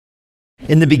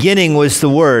In the beginning was the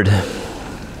Word.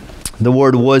 The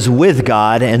Word was with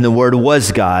God, and the Word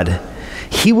was God.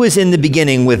 He was in the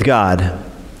beginning with God.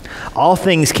 All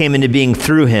things came into being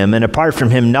through him, and apart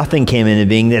from him, nothing came into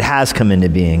being that has come into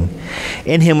being.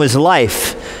 In him was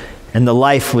life, and the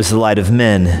life was the light of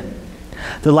men.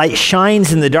 The light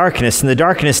shines in the darkness, and the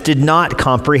darkness did not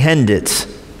comprehend it.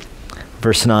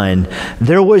 Verse 9,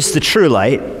 there was the true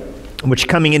light, which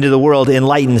coming into the world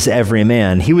enlightens every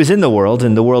man. He was in the world,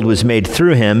 and the world was made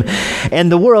through him,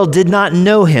 and the world did not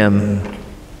know him.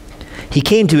 He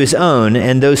came to his own,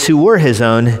 and those who were his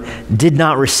own did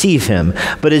not receive him.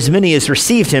 But as many as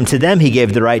received him, to them he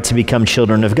gave the right to become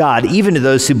children of God, even to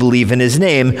those who believe in his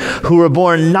name, who were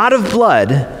born not of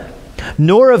blood,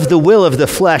 nor of the will of the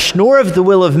flesh, nor of the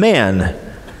will of man,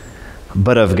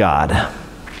 but of God.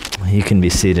 You can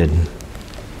be seated.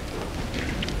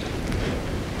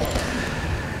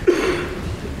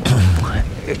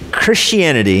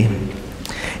 Christianity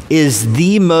is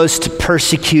the most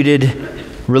persecuted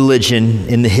religion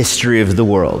in the history of the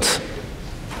world.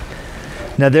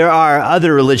 Now, there are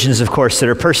other religions, of course, that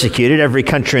are persecuted. Every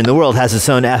country in the world has its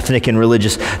own ethnic and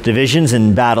religious divisions,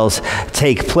 and battles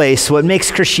take place. What makes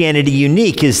Christianity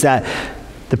unique is that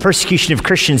the persecution of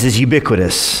Christians is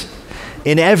ubiquitous.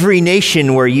 In every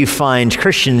nation where you find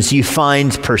Christians, you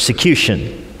find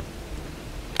persecution.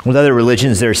 With other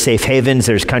religions, there's safe havens,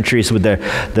 there's countries with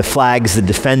the flags that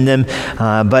defend them,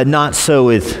 but not so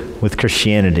with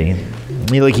Christianity.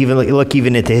 You look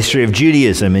even at the history of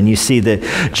Judaism, and you see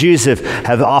that Jews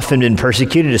have often been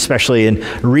persecuted, especially in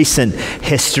recent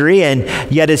history, and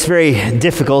yet it's very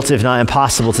difficult, if not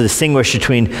impossible, to distinguish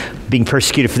between being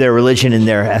persecuted for their religion and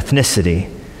their ethnicity.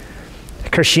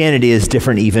 Christianity is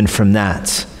different even from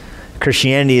that.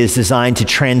 Christianity is designed to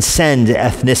transcend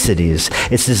ethnicities.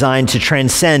 It's designed to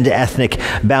transcend ethnic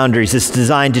boundaries. It's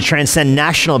designed to transcend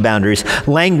national boundaries,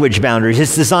 language boundaries.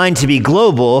 It's designed to be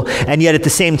global and yet at the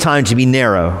same time to be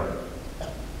narrow.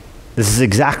 This is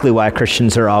exactly why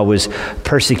Christians are always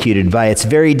persecuted. By its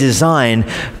very design,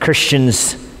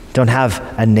 Christians don't have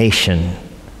a nation.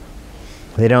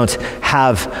 They don't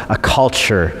have a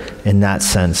culture in that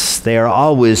sense. They are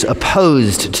always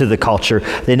opposed to the culture.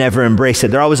 They never embrace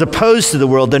it. They're always opposed to the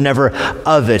world. They're never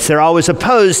of it. They're always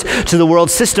opposed to the world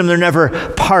system. They're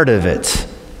never part of it.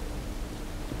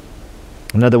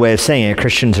 Another way of saying it,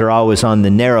 Christians are always on the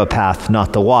narrow path,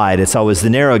 not the wide. It's always the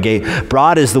narrow gate.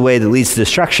 Broad is the way that leads to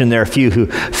destruction. There are few who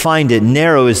find it.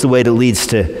 Narrow is the way that leads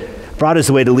to Broad is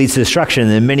the way that leads to destruction,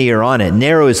 and many are on it.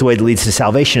 Narrow is the way that leads to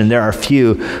salvation, and there are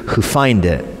few who find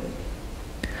it.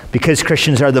 Because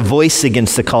Christians are the voice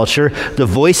against the culture, the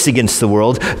voice against the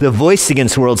world, the voice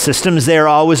against world systems, they are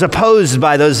always opposed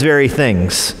by those very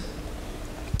things.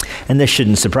 And this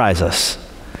shouldn't surprise us.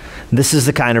 This is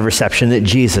the kind of reception that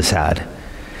Jesus had.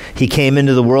 He came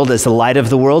into the world as the light of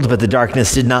the world, but the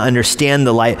darkness did not understand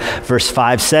the light. Verse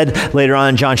 5 said, later on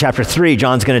in John chapter 3,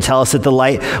 John's going to tell us that the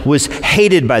light was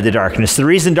hated by the darkness. The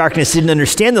reason darkness didn't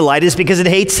understand the light is because it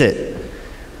hates it.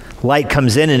 Light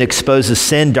comes in and exposes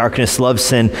sin. Darkness loves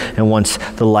sin and wants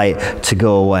the light to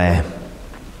go away.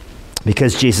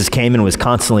 Because Jesus came and was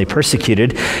constantly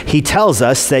persecuted, he tells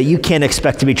us that you can't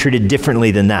expect to be treated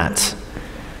differently than that.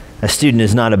 A student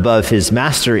is not above his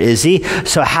master, is he?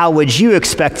 So how would you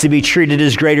expect to be treated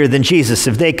as greater than Jesus?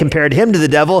 If they compared him to the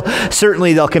devil,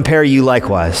 certainly they'll compare you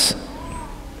likewise.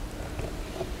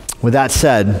 With that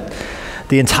said,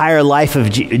 the entire life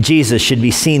of Jesus should be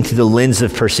seen through the lens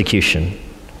of persecution.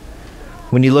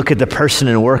 When you look at the person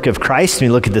and work of Christ, when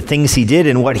you look at the things he did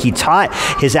and what he taught,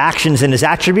 his actions and his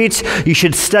attributes, you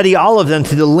should study all of them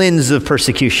through the lens of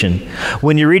persecution.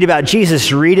 When you read about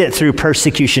Jesus, read it through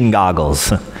persecution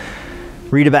goggles.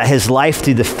 Read about his life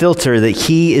through the filter that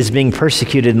he is being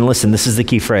persecuted. And listen, this is the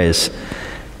key phrase.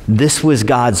 This was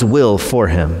God's will for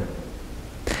him.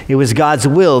 It was God's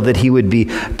will that he would be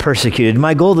persecuted.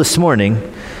 My goal this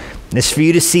morning is for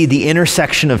you to see the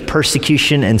intersection of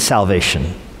persecution and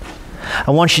salvation.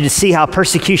 I want you to see how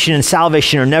persecution and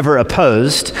salvation are never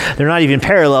opposed. They're not even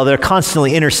parallel. They're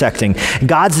constantly intersecting.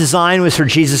 God's design was for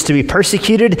Jesus to be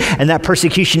persecuted, and that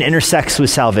persecution intersects with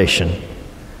salvation.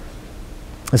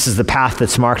 This is the path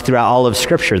that's marked throughout all of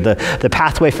Scripture, the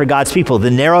pathway for God's people,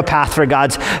 the narrow path for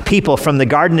God's people from the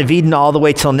Garden of Eden all the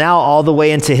way till now, all the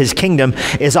way into his kingdom,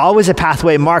 is always a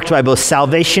pathway marked by both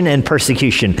salvation and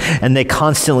persecution, and they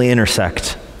constantly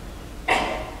intersect.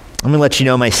 I'm going to let you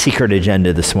know my secret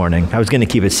agenda this morning. I was going to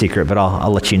keep it secret, but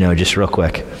I'll let you know just real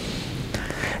quick.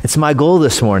 It's my goal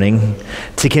this morning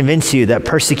to convince you that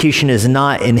persecution is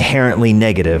not inherently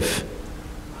negative.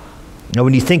 Now,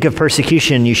 when you think of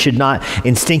persecution, you should not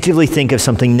instinctively think of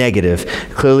something negative.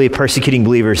 Clearly, persecuting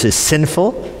believers is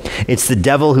sinful. It's the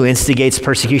devil who instigates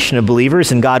persecution of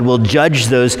believers, and God will judge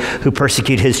those who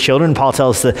persecute his children. Paul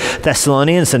tells the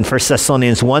Thessalonians in 1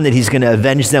 Thessalonians 1 that he's going to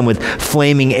avenge them with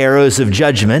flaming arrows of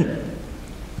judgment.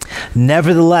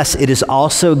 Nevertheless, it is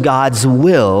also God's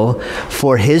will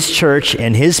for his church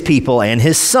and his people and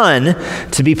his son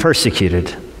to be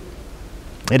persecuted.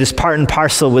 It is part and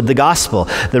parcel with the gospel.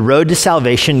 The road to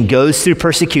salvation goes through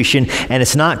persecution, and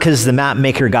it's not because the map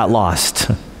maker got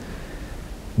lost.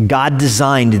 God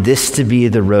designed this to be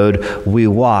the road we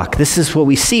walk. This is what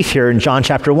we see here in John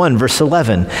chapter 1, verse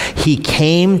 11. He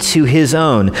came to his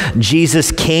own.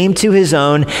 Jesus came to his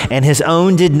own, and his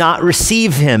own did not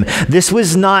receive him. This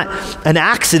was not an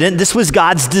accident. This was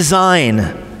God's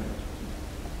design.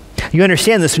 You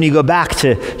understand this when you go back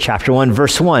to chapter 1,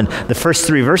 verse 1. The first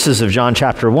 3 verses of John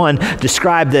chapter 1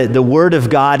 describe that the Word of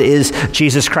God is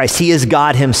Jesus Christ. He is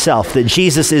God himself. That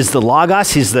Jesus is the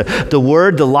Logos. He's the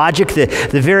Word, the logic.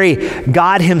 The very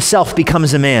God himself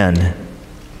becomes a man.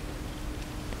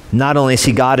 Not only is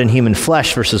he God in human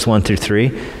flesh, verses 1 through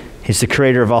 3, he's the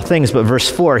creator of all things, but verse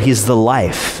 4, he's the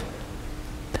life.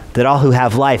 That all who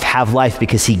have life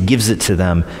because he gives it to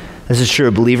them. This is true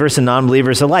of believers and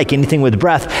non-believers alike. Anything with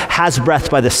breath has breath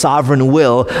by the sovereign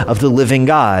will of the living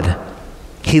God.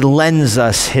 He lends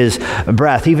us his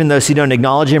breath. Even those who don't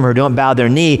acknowledge him or don't bow their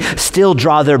knee still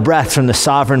draw their breath from the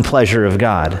sovereign pleasure of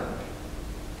God.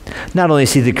 Not only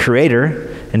is he the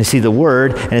creator, and is he the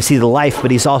Word, and is he the life,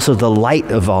 but he's also the light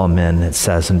of all men, it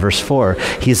says in verse 4.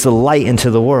 He's the light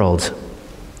into the world.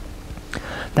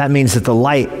 That means that the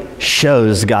light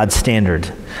shows God's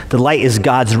standard. The light is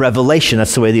God's revelation.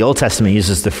 That's the way the Old Testament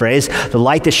uses the phrase. The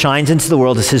light that shines into the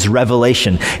world is his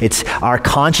revelation. It's our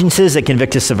consciences that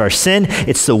convict us of our sin.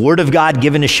 It's the Word of God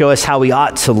given to show us how we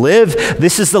ought to live.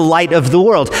 This is the light of the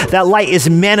world. That light is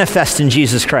manifest in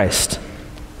Jesus Christ.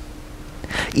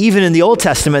 Even in the Old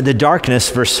Testament, the darkness,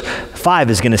 verse 5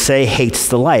 is going to say, hates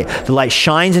the light. The light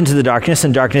shines into the darkness,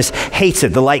 and darkness hates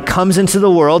it. The light comes into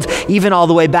the world, even all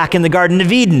the way back in the Garden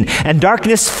of Eden, and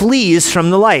darkness flees from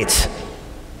the light.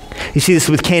 You see this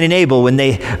with Cain and Abel. When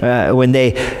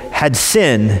they had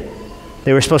sin,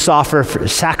 they were supposed to offer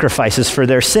sacrifices for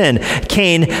their sin.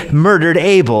 Cain murdered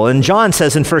Abel. And John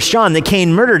says in 1 John that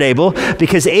Cain murdered Abel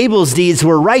because Abel's deeds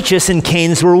were righteous and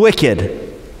Cain's were wicked.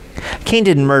 Cain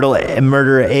didn't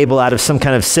murder Abel out of some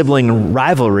kind of sibling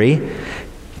rivalry.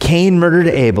 Cain murdered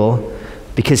Abel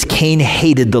because Cain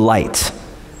hated the light.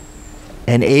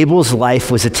 And Abel's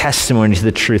life was a testimony to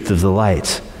the truth of the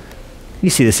light. You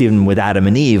see this even with Adam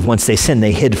and Eve. Once they sinned,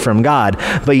 they hid from God.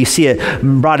 But you see it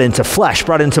brought into flesh,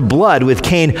 brought into blood with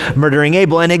Cain murdering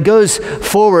Abel. And it goes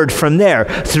forward from there.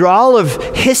 Through all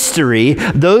of history,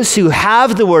 those who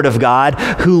have the Word of God,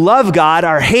 who love God,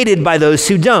 are hated by those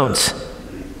who don't.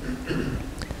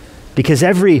 Because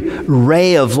every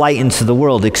ray of light into the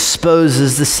world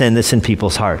exposes the sin that's in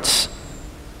people's hearts.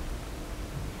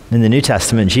 In the New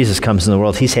Testament, Jesus comes in the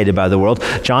world. He's hated by the world.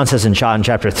 John says in John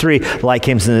chapter 3, light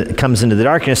comes into the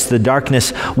darkness. The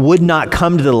darkness would not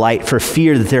come to the light for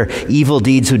fear that their evil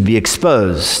deeds would be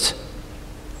exposed.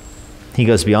 He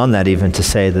goes beyond that even to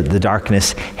say that the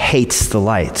darkness hates the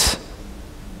light.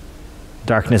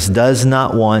 Darkness does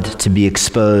not want to be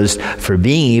exposed for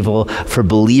being evil, for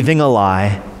believing a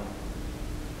lie.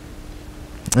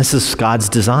 This is God's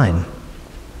design.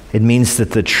 It means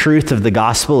that the truth of the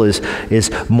gospel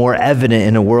is more evident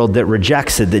in a world that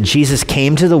rejects it, that Jesus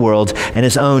came to the world and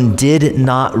his own did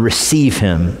not receive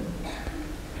him.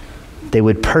 They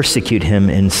would persecute him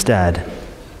instead.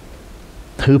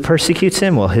 Who persecutes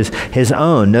him? Well, his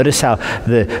own. Notice how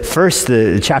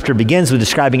the chapter begins with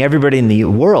describing everybody in the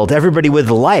world. Everybody with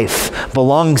life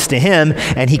belongs to him,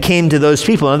 and he came to those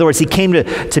people. In other words, he came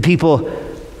to people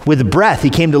with breath. He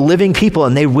came to living people,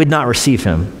 and they would not receive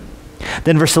him.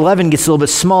 Then verse 11 gets a little bit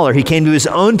smaller. He came to his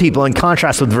own people in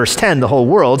contrast with verse 10, the whole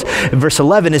world. And verse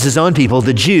 11 is his own people,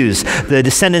 the Jews, the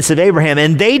descendants of Abraham,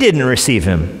 and they didn't receive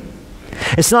him.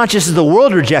 It's not just that the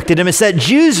world rejected him, it's that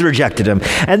Jews rejected him.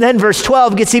 And then verse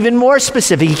 12 gets even more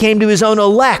specific. He came to his own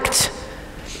elect,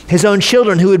 his own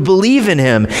children who would believe in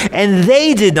him, and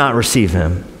they did not receive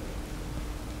him.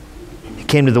 He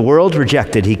came to the world,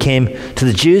 rejected. He came to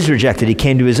the Jews, rejected. He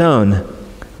came to his own,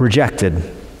 rejected.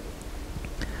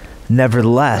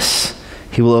 Nevertheless,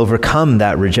 he will overcome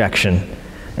that rejection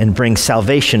and bring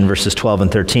salvation, verses 12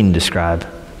 and 13 describe.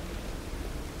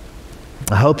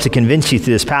 I hope to convince you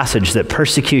through this passage that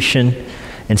persecution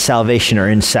and salvation are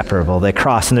inseparable. They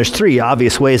cross, and there's 3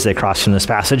 obvious ways they cross from this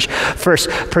passage. First,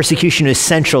 persecution is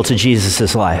central to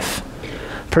Jesus' life.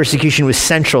 Persecution was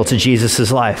central to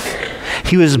Jesus' life.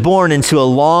 He was born into a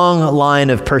long line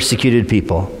of persecuted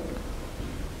people.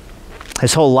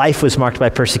 His whole life was marked by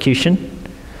persecution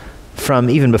from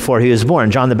even before he was born.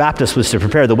 John the Baptist was to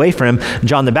prepare the way for him.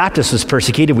 John the Baptist was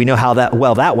persecuted. We know how that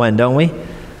went, don't we?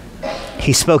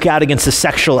 He spoke out against the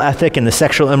sexual ethic and the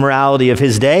sexual immorality of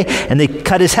his day, and they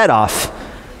cut his head off.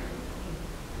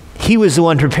 He was the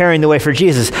one preparing the way for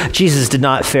Jesus. Jesus did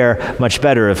not fare much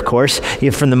better, of course.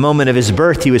 From the moment of his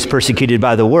birth, he was persecuted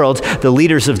by the world. The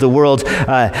leaders of the world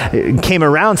came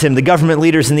around him, the government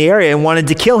leaders in the area, and wanted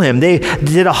to kill him. They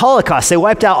did a Holocaust. They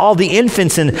wiped out all the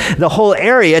infants in the whole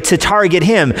area to target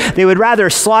him. They would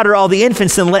rather slaughter all the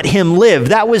infants than let him live.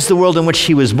 That was the world in which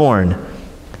he was born.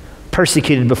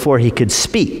 Persecuted before he could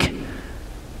speak.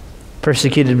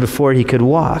 Persecuted before he could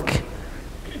walk.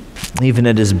 Even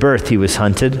at his birth, he was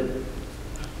hunted.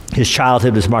 His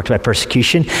childhood was marked by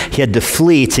persecution. He had to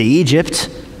flee to Egypt,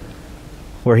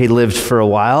 where he lived for a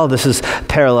while. This is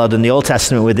paralleled in the Old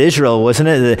Testament with Israel, wasn't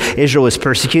it? Israel was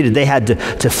persecuted. They had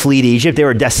to flee to Egypt. They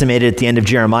were decimated at the end of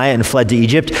Jeremiah and fled to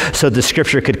Egypt, so the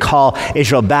scripture could call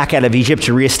Israel back out of Egypt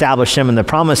to reestablish them in the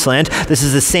promised land. This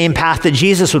is the same path that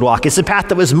Jesus would walk. It's a path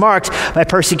that was marked by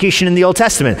persecution in the Old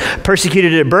Testament.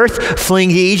 Persecuted at birth,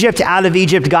 fleeing to Egypt. Out of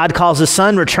Egypt, God calls his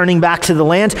son, returning back to the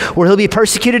land where he'll be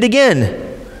persecuted again.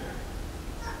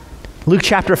 Luke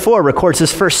chapter 4 records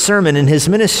his first sermon in his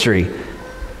ministry.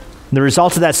 The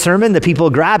result of that sermon, the people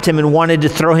grabbed him and wanted to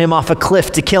throw him off a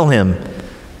cliff to kill him.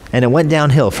 And it went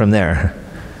downhill from there.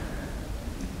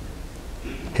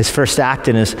 His first act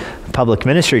in his public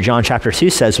ministry, John chapter 2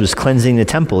 says, was cleansing the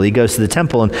temple. He goes to the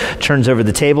temple and turns over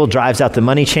the table, drives out the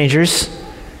money changers,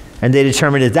 and they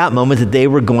determined at that moment that they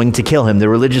were going to kill him. The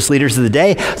religious leaders of the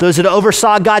day, those that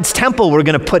oversaw God's temple, were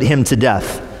going to put him to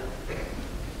death.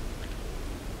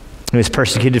 He was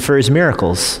persecuted for his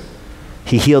miracles.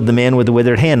 He healed the man with the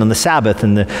withered hand on the Sabbath,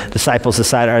 and the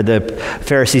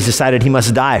Pharisees decided he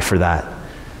must die for that.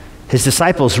 His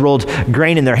disciples rolled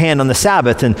grain in their hand on the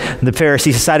Sabbath, and the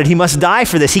Pharisees decided he must die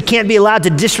for this. He can't be allowed to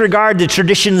disregard the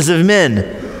traditions of men.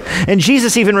 And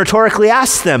Jesus even rhetorically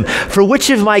asked them, "For which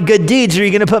of my good deeds are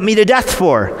you going to put me to death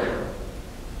for?"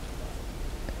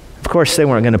 Of course, they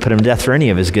weren't going to put him to death for any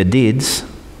of his good deeds.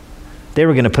 They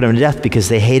were going to put him to death because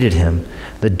they hated him.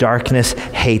 The darkness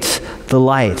hates the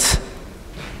light.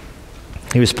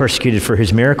 He was persecuted for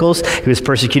his miracles. He was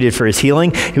persecuted for his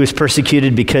healing. He was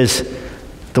persecuted because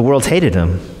the world hated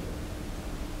him.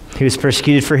 He was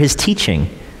persecuted for his teaching.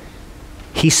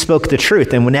 He spoke the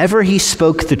truth, and whenever he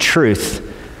spoke the truth,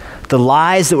 the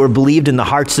lies that were believed in the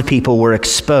hearts of people were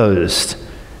exposed.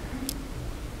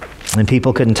 And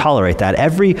people couldn't tolerate that.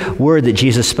 Every word that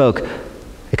Jesus spoke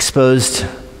exposed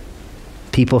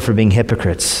people for being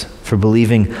hypocrites, for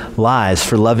believing lies,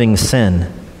 for loving sin.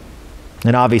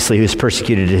 And obviously he was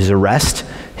persecuted at his arrest,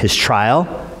 his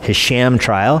trial, his sham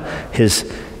trial, his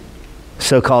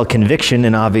so-called conviction,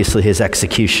 and obviously his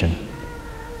execution.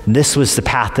 This was the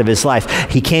path of his life.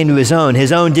 He came to his own.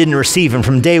 His own didn't receive him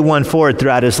from day one forward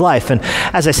throughout his life. And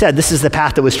as I said, this is the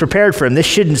path that was prepared for him. This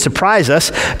shouldn't surprise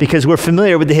us because we're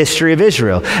familiar with the history of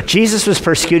Israel. Jesus was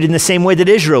persecuted in the same way that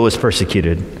Israel was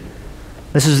persecuted.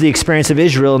 This is the experience of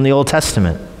Israel in the Old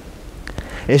Testament.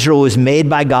 Israel was made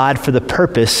by God for the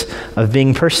purpose of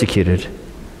being persecuted.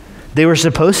 They were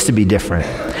supposed to be different.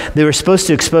 They were supposed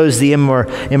to expose the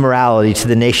immorality to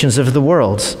the nations of the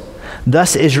world.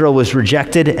 Thus, Israel was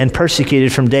rejected and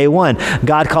persecuted from day one.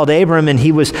 God called Abram, and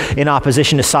he was in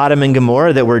opposition to Sodom and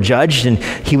Gomorrah that were judged, and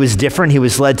he was different. He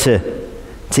was led to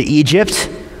Egypt.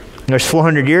 There's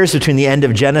 400 years between the end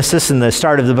of Genesis and the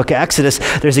start of the book of Exodus.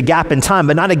 There's a gap in time,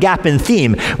 but not a gap in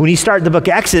theme. When you start the book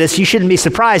of Exodus, you shouldn't be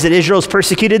surprised that Israel's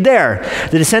persecuted there.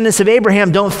 The descendants of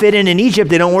Abraham don't fit in Egypt.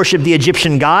 They don't worship the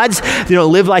Egyptian gods. They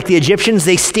don't live like the Egyptians.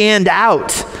 They stand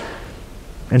out.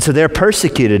 And so they're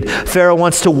persecuted. Pharaoh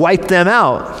wants to wipe them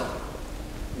out.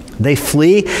 They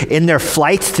flee in their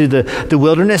flight through the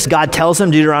wilderness. God tells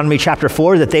them, Deuteronomy chapter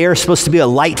 4, that they are supposed to be a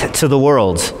light to the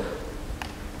world.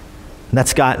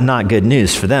 That's not good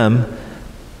news for them.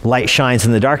 Light shines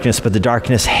in the darkness, but the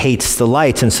darkness hates the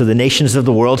light. And so the nations of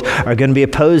the world are going to be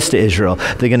opposed to Israel.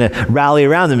 They're going to rally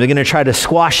around them. They're going to try to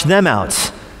squash them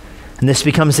out. And this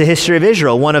becomes the history of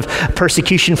Israel, one of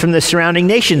persecution from the surrounding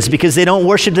nations because they don't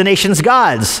worship the nation's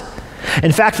gods.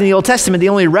 In fact, in the Old Testament, the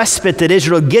only respite that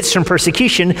Israel gets from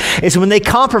persecution is when they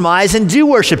compromise and do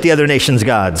worship the other nation's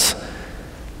gods.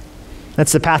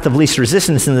 That's the path of least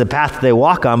resistance and the path they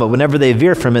walk on, but whenever they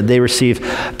veer from it, they receive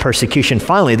persecution.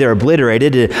 Finally, they're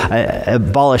obliterated,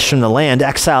 abolished from the land,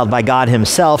 exiled by God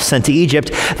himself, sent to Egypt.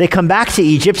 They come back to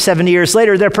Egypt 70 years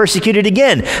later, they're persecuted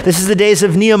again. This is the days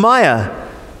of Nehemiah.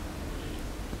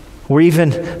 where even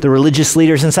the religious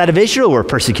leaders inside of Israel were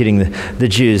persecuting the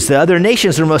Jews. The other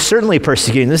nations were most certainly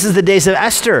persecuting. This is the days of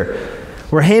Esther,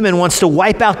 where Haman wants to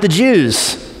wipe out the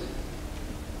Jews.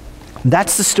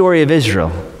 That's the story of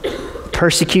Israel.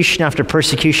 Persecution after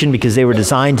persecution, because they were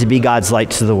designed to be God's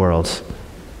light to the world.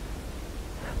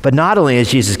 But not only is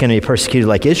Jesus going to be persecuted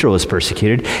like Israel was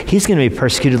persecuted, he's going to be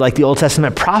persecuted like the Old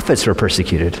Testament prophets were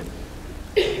persecuted.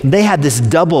 They had this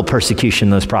double persecution,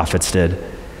 those prophets did.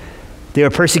 They were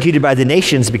persecuted by the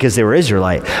nations because they were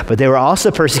Israelite, but they were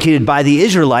also persecuted by the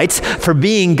Israelites for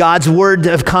being God's word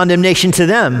of condemnation to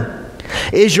them.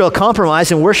 Israel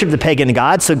compromised and worshiped the pagan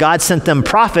gods, so God sent them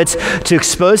prophets to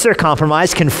expose their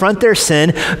compromise, confront their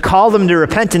sin, call them to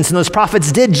repentance, and those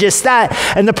prophets did just that,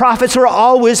 and the prophets were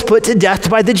always put to death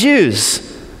by the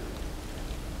Jews.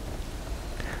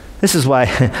 This is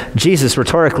why Jesus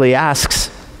rhetorically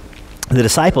asks the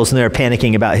disciples, and they're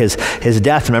panicking about his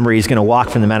death. Remember, he's going to walk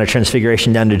from the Mount of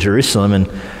Transfiguration down to Jerusalem,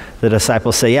 and the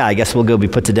disciples say, yeah, I guess we'll go be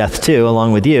put to death too,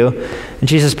 along with you. And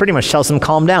Jesus pretty much tells them,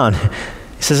 calm down.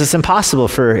 He says it's impossible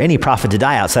for any prophet to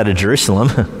die outside of Jerusalem.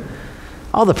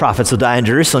 All the prophets will die in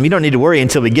Jerusalem. You don't need to worry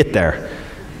until we get there.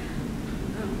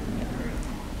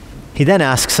 He then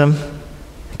asks them,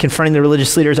 confronting the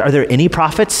religious leaders, are there any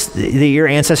prophets that your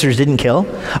ancestors didn't kill?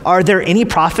 Are there any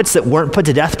prophets that weren't put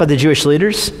to death by the Jewish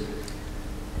leaders?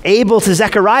 Abel to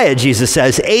Zechariah, Jesus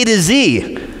says, A to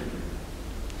Z.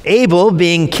 Abel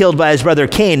being killed by his brother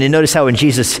Cain, and notice how when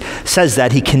Jesus says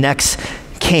that, he connects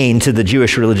Cain to the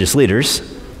Jewish religious leaders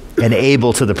and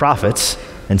Abel to the prophets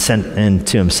and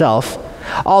to himself,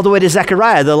 all the way to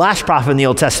Zechariah, the last prophet in the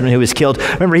Old Testament who was killed.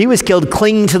 Remember, he was killed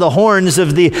clinging to the horns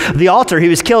of the altar. He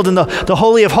was killed in the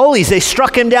Holy of Holies. They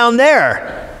struck him down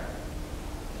there.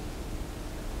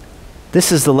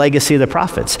 This is the legacy of the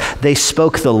prophets. They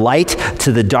spoke the light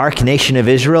to the dark nation of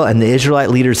Israel, and the Israelite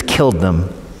leaders killed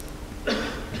them.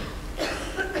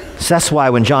 So that's why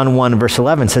when John 1 verse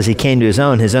 11 says he came to his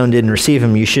own didn't receive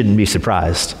him, you shouldn't be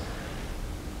surprised.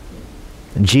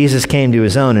 And Jesus came to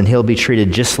his own, and he'll be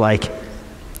treated just like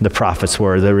the prophets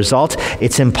were. The result,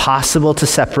 it's impossible to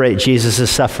separate Jesus'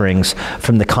 sufferings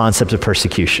from the concept of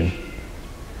persecution.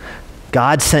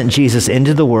 God sent Jesus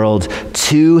into the world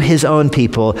to his own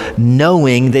people,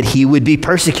 knowing that he would be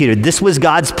persecuted. This was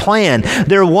God's plan.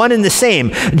 They're one and the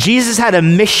same. Jesus had a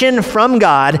mission from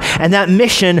God, and that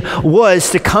mission was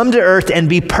to come to earth and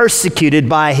be persecuted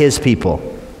by his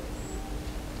people.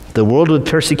 The world would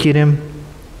persecute him.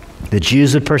 The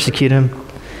Jews would persecute him.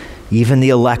 Even the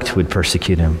elect would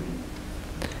persecute him.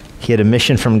 He had a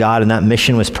mission from God, and that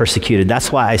mission was persecuted.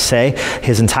 That's why I say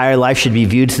his entire life should be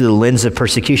viewed through the lens of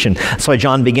persecution. That's why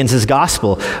John begins his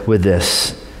gospel with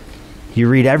this. You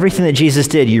read everything that Jesus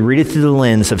did, you read it through the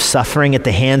lens of suffering at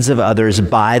the hands of others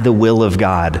by the will of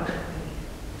God.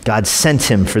 God sent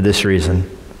him for this reason.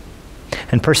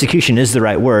 And persecution is the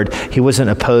right word. He wasn't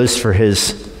opposed for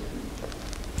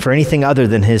anything other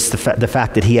than the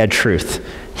fact that he had truth.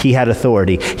 He had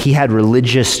authority. He had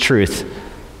religious truth.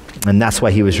 And that's why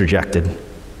he was rejected.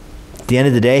 At the end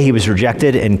of the day, he was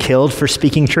rejected and killed for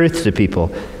speaking truth to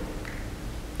people.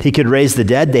 He could raise the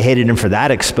dead. They hated him for that,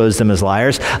 exposed them as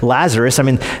liars. Lazarus,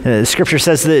 Scripture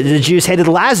says that the Jews hated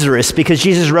Lazarus because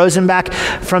Jesus rose him back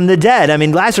from the dead.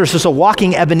 Lazarus was a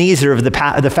walking Ebenezer of the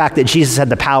fact that Jesus had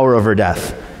the power over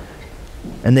death.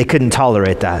 And they couldn't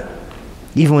tolerate that.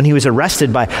 Even when he was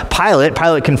arrested by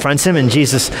Pilate confronts him, and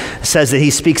Jesus says that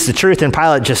he speaks the truth, and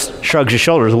Pilate just shrugs his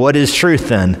shoulders. What is truth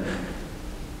then?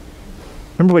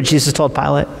 Remember what Jesus told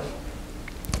Pilate?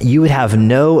 You would have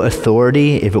no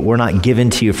authority if it were not given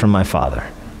to you from my Father.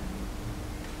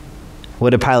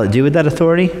 What did Pilate do with that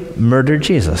authority? Murdered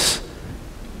Jesus.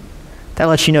 That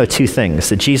lets you know two things: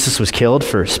 that Jesus was killed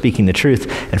for speaking the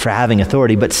truth and for having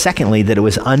authority, but secondly, that it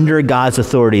was under God's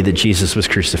authority that Jesus was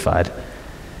crucified.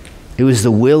 It was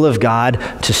the will of God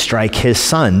to strike his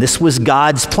son. This was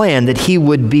God's plan, that he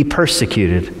would be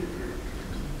persecuted.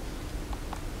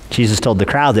 Jesus told the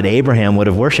crowd that Abraham would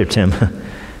have worshiped him.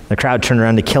 The crowd turned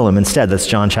around to kill him instead. That's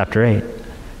John chapter 8.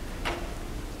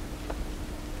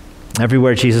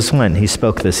 Everywhere Jesus went, he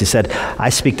spoke this. He said, I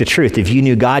speak the truth. If you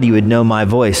knew God, you would know my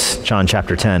voice, John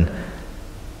chapter 10.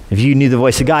 If you knew the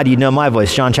voice of God, you'd know my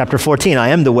voice. John chapter 14, I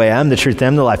am the way, I am the truth, I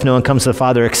am the life. No one comes to the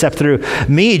Father except through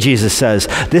me, Jesus says.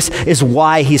 This is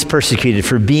why he's persecuted,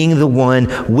 for being the one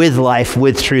with life,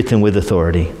 with truth, and with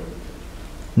authority.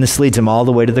 And this leads him all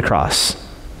the way to the cross,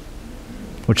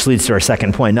 which leads to our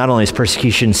second point. Not only is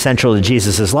persecution central to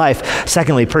Jesus' life,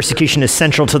 secondly, persecution is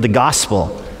central to the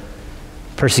gospel.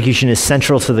 Persecution is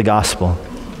central to the gospel.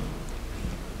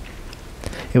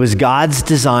 It was God's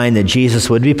design that Jesus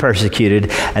would be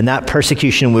persecuted, and that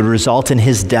persecution would result in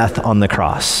his death on the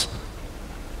cross.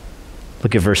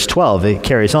 Look at verse 12. It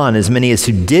carries on. As many as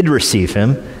who did receive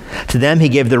him, to them he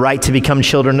gave the right to become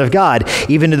children of God,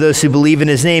 even to those who believe in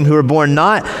his name, who were born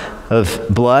not of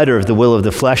blood or of the will of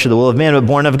the flesh or the will of man, but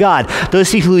born of God. Those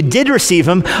people who did receive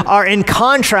him are in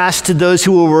contrast to those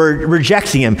who were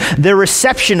rejecting him. Their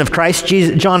reception of Christ,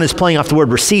 John is playing off the word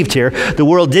received here. The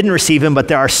world didn't receive him, but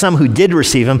there are some who did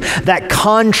receive him. That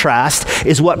contrast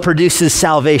is what produces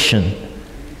salvation.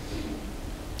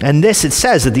 And this, it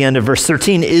says at the end of verse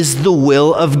 13, is the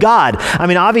will of God. I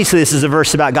mean, obviously, this is a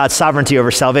verse about God's sovereignty over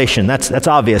salvation. That's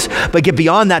obvious. But get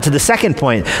beyond that to the second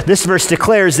point. This verse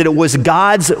declares that it was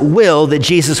God's will that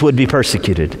Jesus would be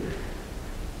persecuted,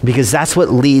 because that's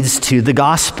what leads to the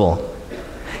gospel.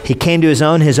 He came to his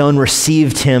own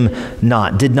received him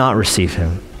not, did not receive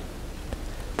him.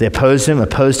 They opposed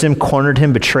him, cornered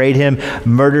him, betrayed him,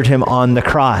 murdered him on the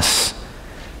cross,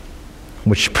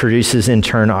 which produces in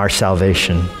turn our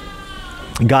salvation.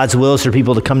 God's will is for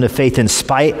people to come to faith in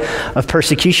spite of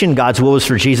persecution. God's will is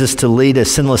for Jesus to lead a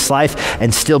sinless life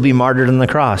and still be martyred on the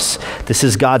cross. This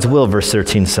is God's will, verse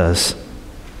 13 says.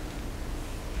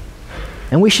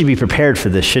 And we should be prepared for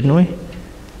this, shouldn't we?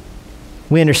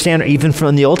 We understand, even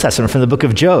from the Old Testament, from the book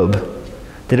of Job,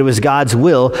 that it was God's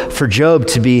will for Job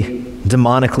to be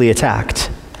demonically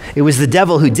attacked. It was the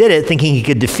devil who did it, thinking he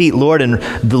could defeat the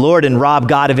Lord and rob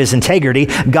God of his integrity.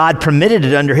 God permitted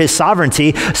it under his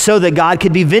sovereignty so that God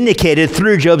could be vindicated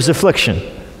through Job's affliction.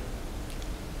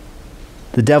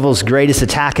 The devil's greatest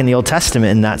attack in the Old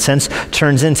Testament, in that sense,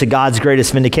 turns into God's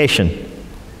greatest vindication.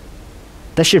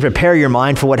 That should prepare your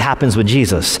mind for what happens with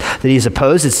Jesus. That he's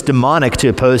opposed. It's demonic to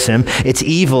oppose him. It's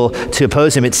evil to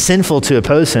oppose him. It's sinful to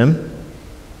oppose him.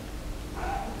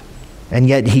 And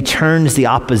yet he turns the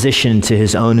opposition to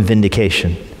his own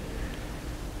vindication.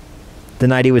 The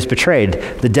night he was betrayed,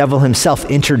 the devil himself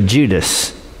entered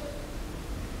Judas.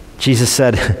 Jesus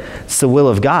said, it's the will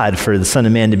of God for the Son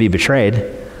of Man to be betrayed,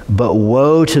 but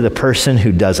woe to the person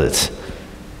who does it.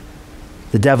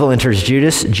 The devil enters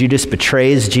Judas. Judas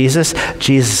betrays Jesus.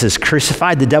 Jesus is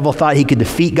crucified. The devil thought he could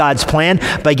defeat God's plan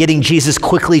by getting Jesus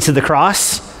quickly to the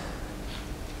cross.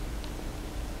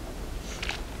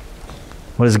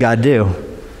 What does God do?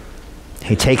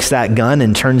 He takes that gun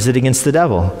and turns it against the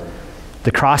devil.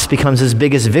 The cross becomes his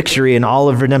biggest victory in all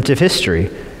of redemptive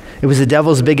history. It was the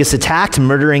devil's biggest attack,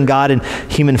 murdering God in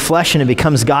human flesh, and it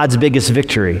becomes God's biggest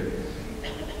victory.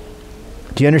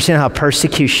 Do you understand how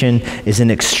persecution is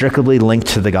inextricably linked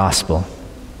to the gospel?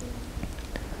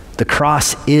 The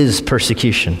cross is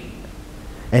persecution,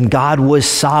 and God was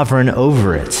sovereign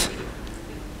over it.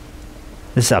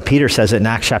 This is how Peter says it in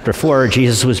Acts chapter 4.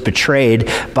 Jesus was betrayed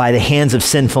by the hands of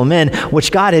sinful men, which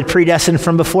God had predestined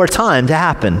from before time to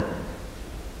happen.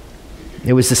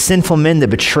 It was the sinful men that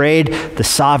betrayed the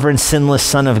sovereign, sinless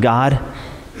Son of God.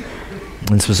 And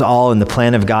this was all in the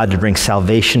plan of God to bring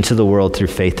salvation to the world through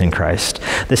faith in Christ.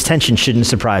 This tension shouldn't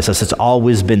surprise us. It's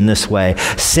always been this way.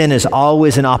 Sin is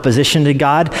always in opposition to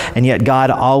God, and yet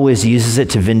God always uses it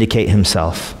to vindicate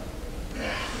himself.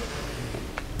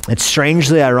 It's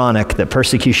strangely ironic that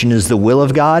persecution is the will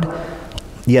of God,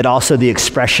 yet also the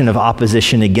expression of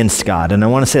opposition against God. And I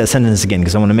want to say that sentence again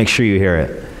because I want to make sure you hear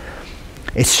it.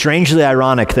 It's strangely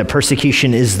ironic that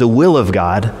persecution is the will of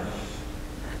God,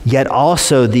 yet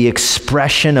also the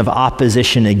expression of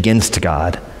opposition against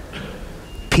God.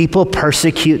 People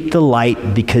persecute the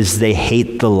light because they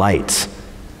hate the light.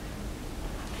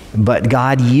 But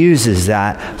God uses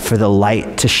that for the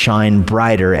light to shine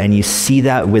brighter, and you see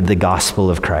that with the gospel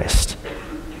of Christ.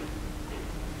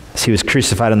 As he was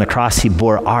crucified on the cross, he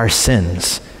bore our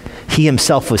sins. He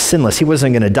himself was sinless. He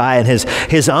wasn't going to die on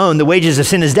his own. The wages of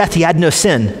sin is death. He had no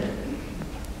sin.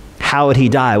 How would he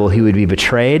die? Well, he would be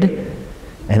betrayed,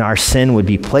 and our sin would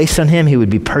be placed on him. He would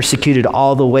be persecuted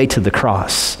all the way to the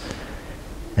cross,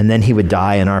 and then he would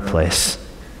die in our place.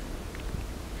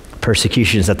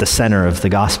 Persecution is at the center of the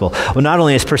gospel. Well, not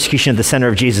only is persecution at the center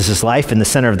of Jesus' life and the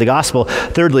center of the gospel,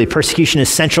 thirdly, persecution is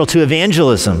central to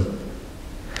evangelism.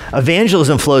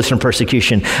 Evangelism flows from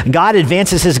persecution. God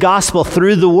advances his gospel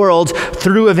through the world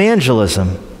through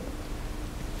evangelism.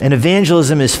 And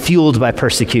evangelism is fueled by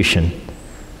persecution.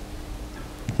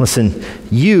 Listen,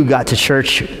 you got to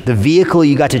church, the vehicle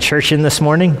you got to church in this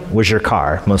morning was your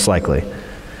car, most likely.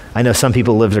 I know some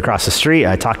people lived across the street.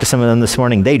 I talked to some of them this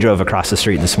morning. They drove across the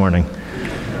street this morning.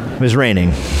 It was raining.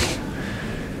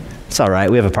 It's all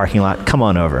right. We have a parking lot. Come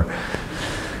on over.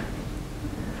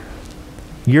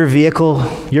 Your vehicle,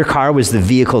 your car was the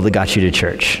vehicle that got you to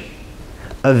church.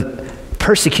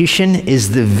 Persecution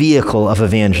is the vehicle of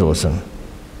evangelism.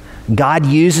 God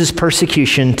uses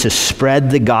persecution to spread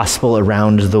the gospel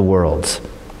around the world.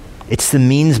 It's the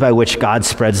means by which God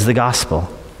spreads the gospel.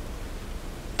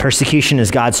 Persecution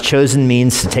is God's chosen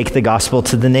means to take the gospel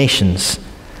to the nations.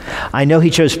 I know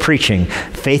he chose preaching.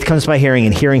 Faith comes by hearing,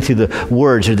 and hearing through the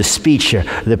words or the speech or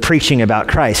the preaching about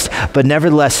Christ. But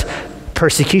nevertheless,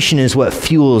 persecution is what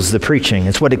fuels the preaching.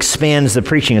 It's what expands the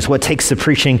preaching. It's what takes the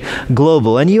preaching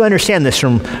global. And you understand this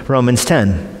from Romans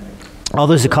 10. All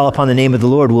those who call upon the name of the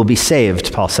Lord will be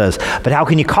saved, Paul says. But how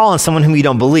can you call on someone whom you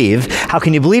don't believe? How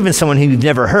can you believe in someone who you've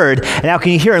never heard? And how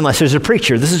can you hear unless there's a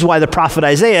preacher? This is why the prophet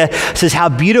Isaiah says, how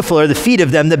beautiful are the feet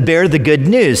of them that bear the good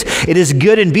news. It is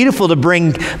good and beautiful to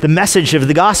bring the message of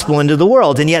the gospel into the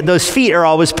world, and yet those feet are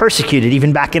always persecuted,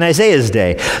 even back in Isaiah's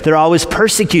day. They're always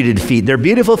persecuted feet. They're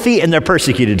beautiful feet and they're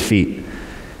persecuted feet.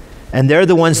 And they're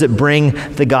the ones that bring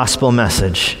the gospel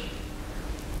message.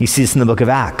 You see this in the book of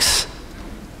Acts.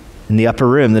 In the upper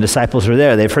room, the disciples were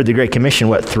there. They've heard the Great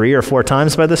Commission, 3 or 4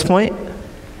 times by this point?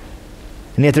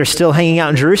 And yet they're still hanging out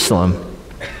in Jerusalem.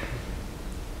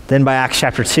 Then by Acts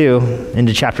chapter 2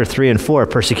 into chapter 3 and 4,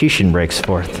 persecution breaks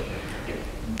forth.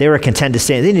 They were content to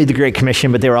stay. They knew the Great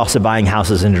Commission, but they were also buying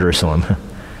houses in Jerusalem.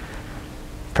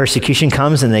 Persecution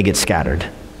comes and they get scattered.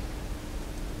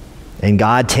 And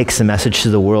God takes the message to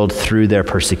the world through their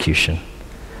persecution.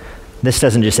 This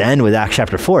doesn't just end with Acts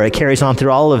chapter 4. It carries on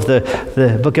through all of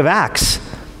the book of Acts.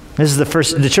 This is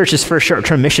the church's first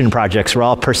short-term mission projects were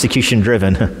all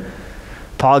persecution-driven.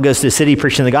 Paul goes to a city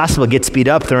preaching the gospel, gets beat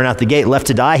up, thrown out the gate, left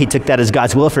to die. He took that as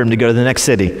God's will for him to go to the next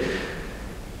city.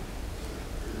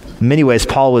 In many ways,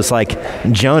 Paul was like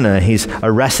Jonah. He's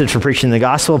arrested for preaching the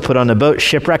gospel, put on a boat,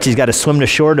 shipwrecked. He's got to swim to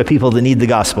shore to people that need the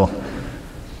gospel.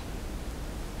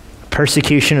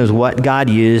 Persecution is what God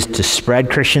used to spread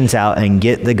Christians out and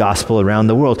get the gospel around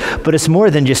the world. But it's more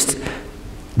than just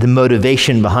the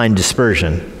motivation behind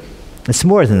dispersion. It's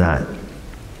more than that.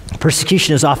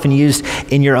 Persecution is often used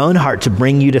in your own heart to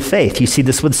bring you to faith. You see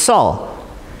this with Saul.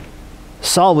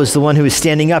 Saul was the one who was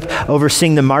standing up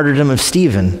overseeing the martyrdom of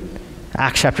Stephen.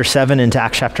 Acts chapter 7 into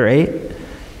Acts chapter 8.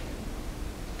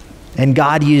 And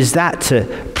God used that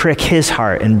to prick his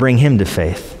heart and bring him to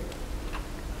faith.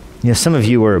 You know, some of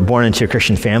you were born into a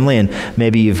Christian family, and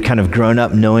maybe you've kind of grown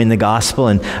up knowing the gospel.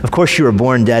 And of course, you were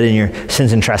born dead in your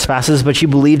sins and trespasses, but you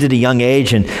believed at a young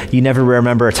age, and you never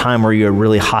remember a time where you were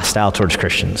really hostile towards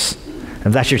Christians.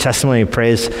 If that's your testimony,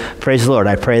 praise the Lord.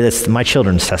 I pray that's my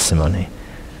children's testimony.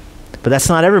 But that's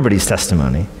not everybody's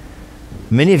testimony.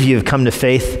 Many of you have come to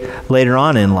faith later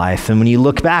on in life, and when you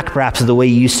look back, perhaps at the way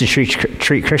you used to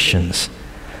treat Christians,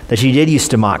 that you did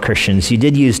used to mock Christians, you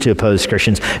did used to oppose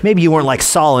Christians. Maybe you weren't like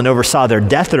Saul and oversaw their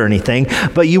death or anything,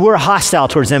 but you were hostile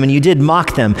towards them and you did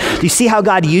mock them. Do you see how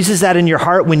God uses that in your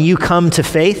heart when you come to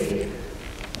faith?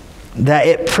 That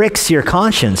it pricks your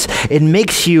conscience. It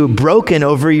makes you broken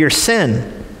over your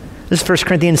sin. This is 1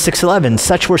 Corinthians 6:11.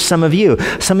 Such were some of you.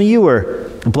 Some of you were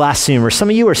blasphemers. Some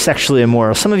of you were sexually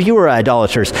immoral. Some of you were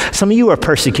idolaters. Some of you were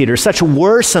persecutors. Such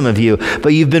were some of you,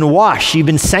 but you've been washed. You've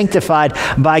been sanctified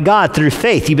by God through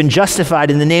faith. You've been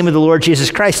justified in the name of the Lord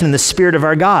Jesus Christ and in the Spirit of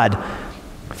our God.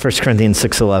 1 Corinthians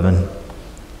 6:11.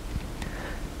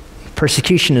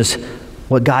 Persecution is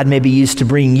what God may be used to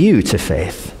bring you to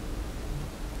faith.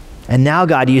 And now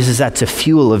God uses that to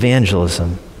fuel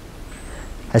evangelism.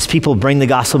 As people bring the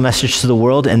gospel message to the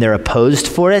world and they're opposed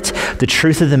for it, the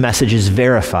truth of the message is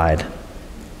verified.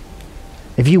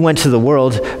 If you went to the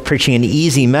world preaching an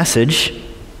easy message,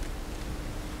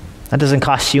 that doesn't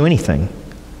cost you anything.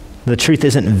 The truth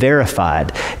isn't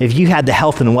verified. If you had the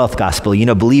health and wealth gospel,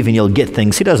 believe and you'll get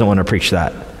things, who doesn't want to preach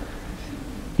that?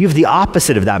 You have the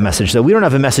opposite of that message, though. We don't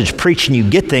have a message, preach and you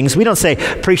get things. We don't say,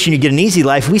 preach and you get an easy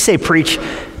life. We say, preach,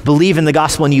 believe in the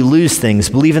gospel and you lose things.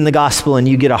 Believe in the gospel and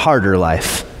you get a harder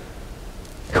life.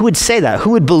 Who would say that?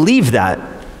 Who would believe that?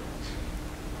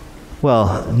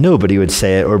 Well, nobody would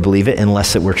say it or believe it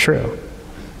unless it were true.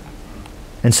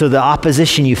 And so the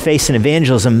opposition you face in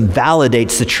evangelism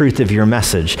validates the truth of your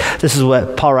message. This is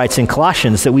what Paul writes in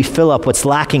Colossians, that we fill up what's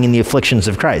lacking in the afflictions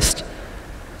of Christ.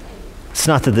 It's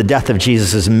not that the death of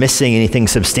Jesus is missing anything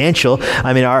substantial.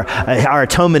 I mean, our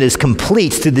atonement is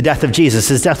complete through the death of Jesus.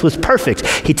 His death was perfect.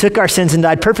 He took our sins and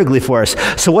died perfectly for us.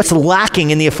 So what's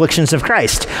lacking in the afflictions of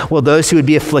Christ? Well, those who would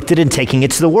be afflicted and taking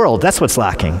it to the world. That's what's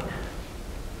lacking.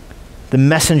 The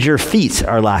messenger feet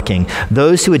are lacking.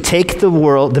 Those who would take the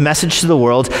message to a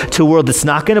world that's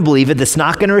not going to believe it, that's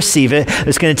not going to receive it,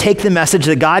 that's going to take the message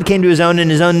that God came to his own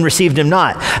and his own received him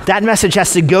not. That message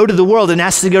has to go to the world, and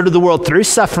has to go to the world through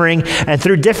suffering and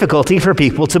through difficulty for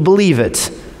people to believe it.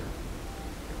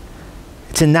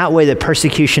 It's in that way that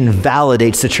persecution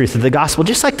validates the truth of the gospel,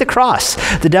 just like the cross.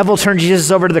 The devil turned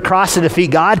Jesus over to the cross to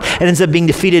defeat God and ends up being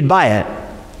defeated by it.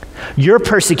 You're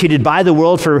persecuted by the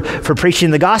world for preaching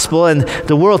the gospel, and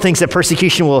the world thinks that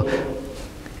persecution will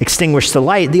extinguish the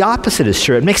light, the opposite is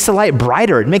true. It makes the light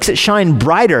brighter. It makes it shine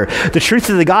brighter. The truth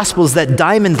of the gospel is that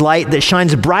diamond light that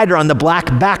shines brighter on the black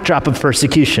backdrop of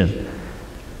persecution.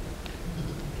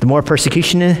 The more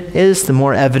persecution is, the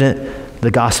more evident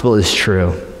the gospel is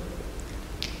true.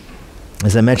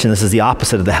 As I mentioned, this is the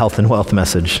opposite of the health and wealth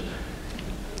message.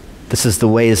 This is the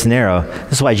way is narrow.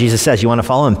 This is why Jesus says, you want to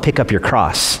follow him, pick up your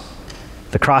cross.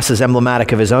 The cross is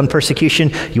emblematic of his own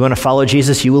persecution. You want to follow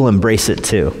Jesus, you will embrace it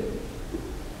too.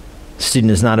 The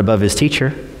student is not above his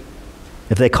teacher.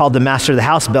 If they called the master of the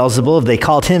house Beelzebul, if they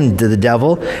called him the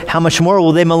devil, how much more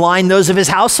will they malign those of his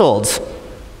households?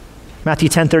 Matthew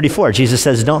 10:34, Jesus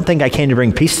says, don't think I came to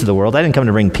bring peace to the world. I didn't come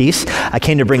to bring peace. I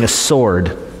came to bring a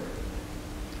sword.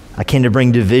 I came to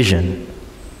bring division.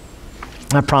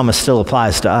 That promise still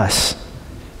applies to us.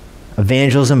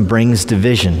 Evangelism brings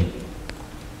division.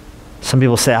 Some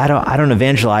people say, I don't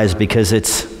evangelize because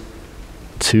it's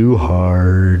too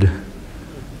hard.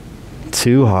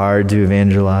 Too hard to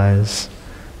evangelize.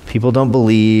 People don't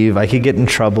believe. I could get in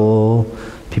trouble.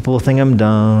 People will think I'm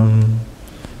dumb.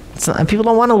 People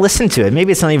don't want to listen to it.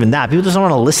 Maybe it's not even that. People just don't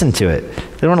want to listen to it.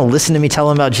 They don't want to listen to me tell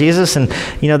them about Jesus, and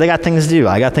they got things to do.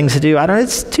 I got things to do.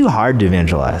 It's too hard to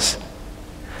evangelize.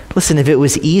 Listen, if it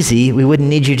was easy, we wouldn't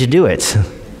need you to do it.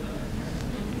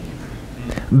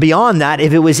 Beyond that,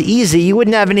 if it was easy, you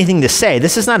wouldn't have anything to say.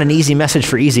 This is not an easy message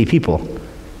for easy people.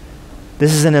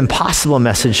 This is an impossible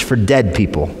message for dead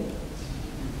people.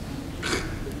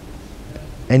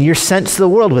 And you're sent to the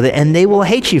world with it, and they will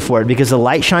hate you for it because the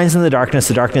light shines in the darkness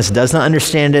does not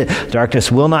understand it,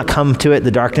 darkness will not come to it,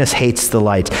 the darkness hates the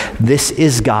light. This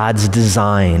is God's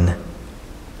design.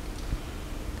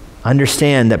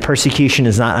 Understand that persecution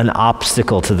is not an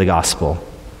obstacle to the gospel.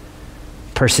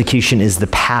 Persecution is the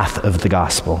path of the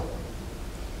gospel.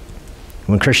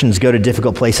 When Christians go to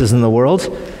difficult places in the world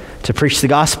to preach the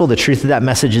gospel, the truth of that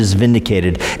message is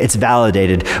vindicated. It's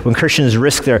validated. When Christians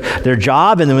risk their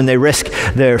job and when they risk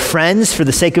their friends for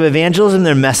the sake of evangelism,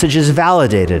 their message is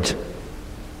validated.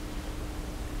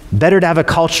 Better to have a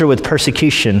culture with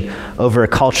persecution over a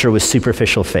culture with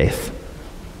superficial faith.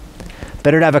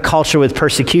 Better to have a culture with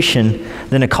persecution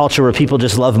than a culture where people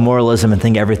just love moralism and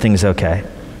think everything's okay.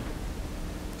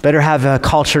 Better have a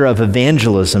culture of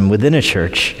evangelism within a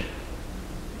church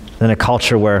than a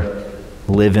culture where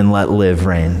live and let live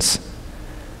reigns.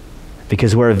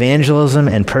 Because where evangelism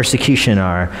and persecution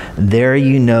are, there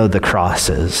the cross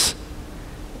is.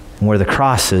 And where the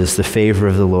cross is, the favor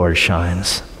of the Lord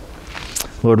shines.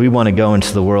 Lord, we want to go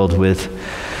into the world with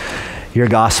your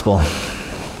gospel.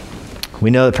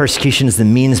 We know that persecution is the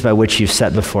means by which you've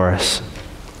set before us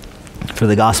for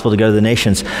the gospel to go to the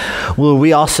nations. Lord,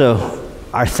 we also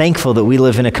are thankful that we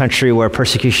live in a country where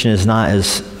persecution is not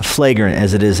as flagrant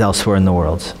as it is elsewhere in the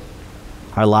world.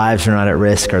 Our lives are not at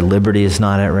risk. Our liberty is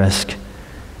not at risk.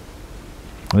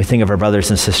 We think of our brothers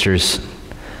and sisters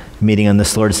meeting on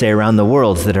this Lord's Day around the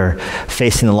world that are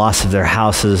facing the loss of their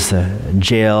houses,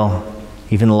 jail,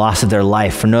 even the loss of their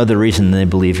life for no other reason than they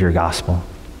believe your gospel.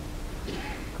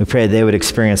 We pray they would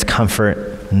experience comfort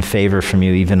and favor from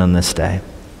you even on this day.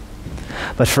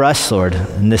 But for us, Lord,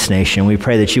 in this nation, we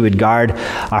pray that you would guard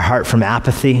our heart from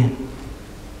apathy, and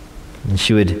that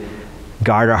you would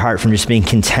guard our heart from just being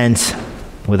content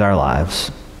with our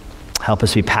lives. Help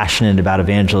us be passionate about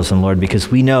evangelism, Lord, because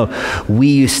we know we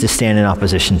used to stand in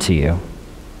opposition to you.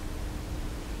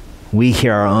 We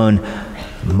hear our own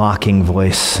mocking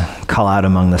voice call out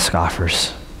among the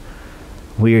scoffers.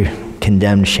 We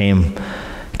condemned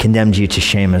you to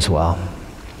shame as well.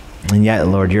 And yet,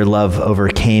 Lord, your love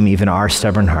overcame even our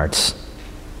stubborn hearts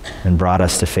and brought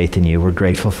us to faith in you. We're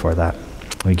grateful for that.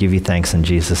 We give you thanks in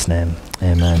Jesus' name.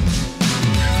 Amen.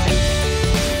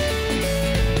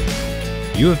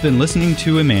 You have been listening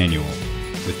to Emmanuel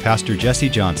with Pastor Jesse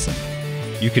Johnson.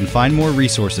 You can find more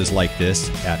resources like this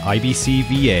at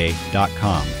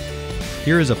ibcva.com.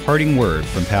 Here is a parting word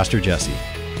from Pastor Jesse.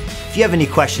 If you have any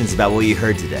questions about what you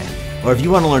heard today, or if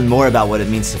you want to learn more about what it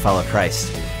means to follow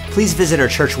Christ, please visit our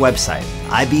church website,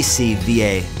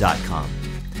 ibcva.com.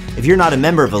 If you're not a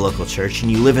member of a local church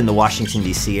and you live in the Washington,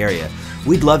 D.C. area,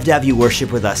 we'd love to have you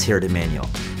worship with us here at Emmanuel.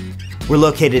 We're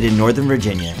located in Northern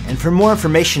Virginia, and for more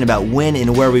information about when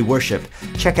and where we worship,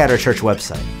 check out our church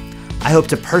website. I hope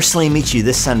to personally meet you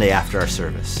this Sunday after our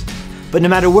service. But no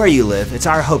matter where you live, it's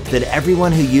our hope that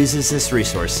everyone who uses this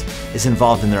resource is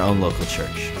involved in their own local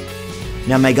church.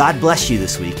 Now may God bless you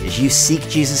this week as you seek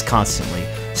Jesus constantly,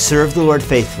 serve the Lord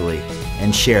faithfully,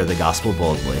 and share the gospel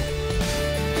boldly.